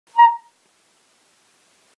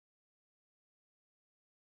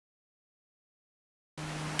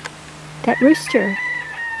That rooster.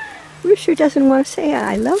 Rooster doesn't want to say,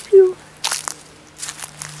 I love you.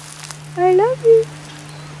 I love you.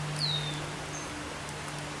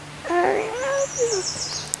 I love you.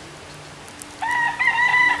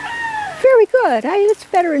 Very good. It's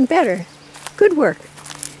better and better. Good work.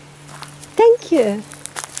 Thank you.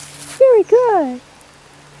 Very good.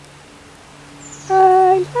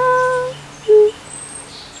 I love you.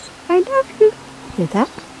 I love you. Hear that?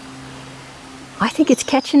 I think it's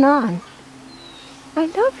catching on. I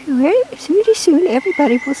love you. Pretty soon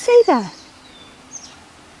everybody will say that.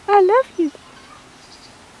 I love you.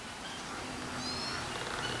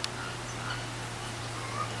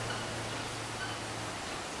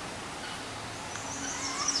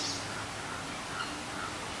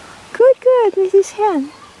 Good, good, Mrs.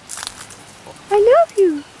 Hen. I love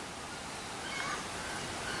you.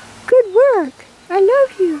 Good work. I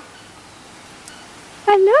love you.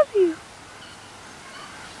 I love you.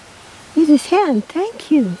 Mrs. Hen,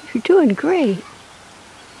 thank you. You're doing great.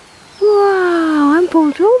 Wow, I'm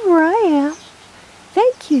pulled over, I am.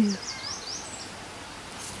 Thank you.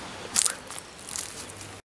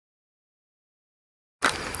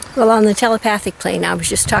 Well, on the telepathic plane, I was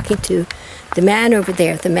just talking to the man over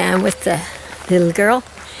there, the man with the little girl,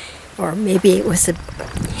 or maybe it was a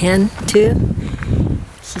hen too.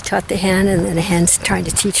 He taught the hen, and then the hen's trying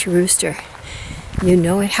to teach a rooster. You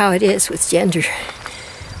know how it is with gender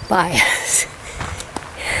bias.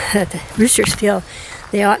 The roosters feel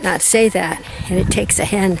they ought not say that, and it takes a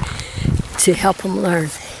hen to help them learn.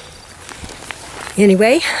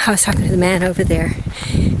 Anyway, I was talking to the man over there.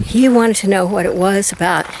 He wanted to know what it was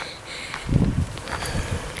about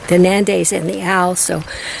the Nandays and the owls, so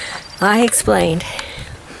I explained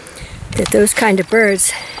that those kind of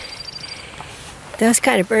birds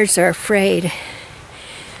are afraid,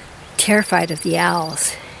 terrified of the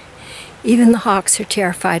owls. Even the hawks are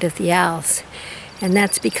terrified of the owls. And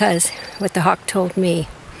that's because what the hawk told me,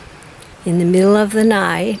 in the middle of the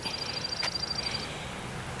night,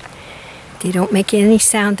 they don't make any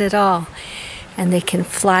sound at all. And they can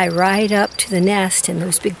fly right up to the nest, and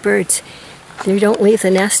those big birds, they don't leave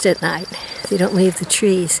the nest at night. They don't leave the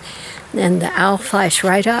trees. And the owl flies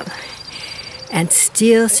right up and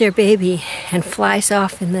steals their baby and flies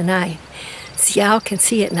off in the night. So the owl can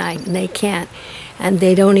see at night, and they can't. And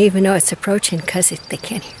they don't even know it's approaching because they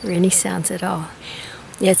can't hear any sounds at all.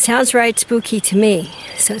 It sounds right spooky to me.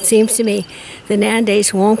 So it seems to me the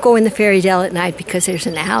Nandays won't go in the fairy dell at night because there's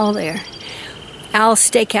an owl there. Owls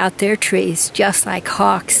stake out their trees just like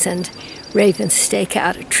hawks and ravens stake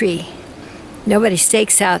out a tree. Nobody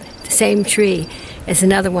stakes out the same tree as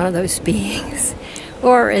another one of those beings,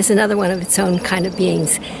 or as another one of its own kind of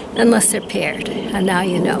beings, unless they're paired. And now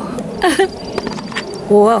you know.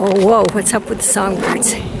 Whoa, whoa, what's up with the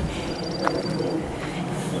songbirds?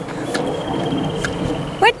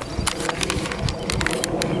 What?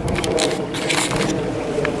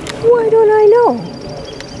 Why don't I know?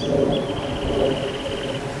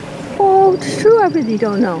 Oh, it's true, I really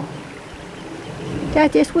don't know.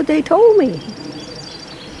 That's just what they told me.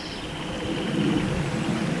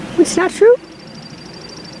 It's not true?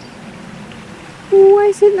 Why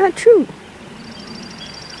is it not true?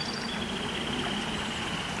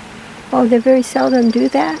 Oh, they very seldom do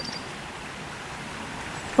that?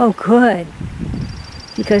 Oh, good.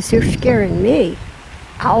 Because they're scaring me.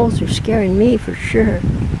 Owls are scaring me for sure.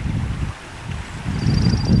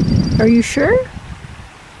 Are you sure?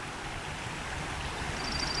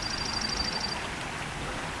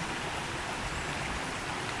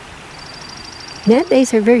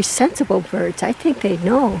 Nandays are very sensible birds. I think they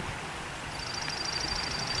know.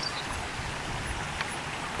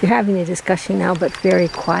 They're having a discussion now, but very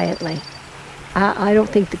quietly. I don't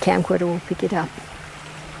think the camcorder will pick it up.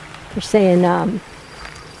 They're saying,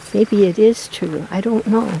 maybe it is true. I don't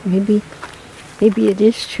know. Maybe it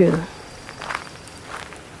is true.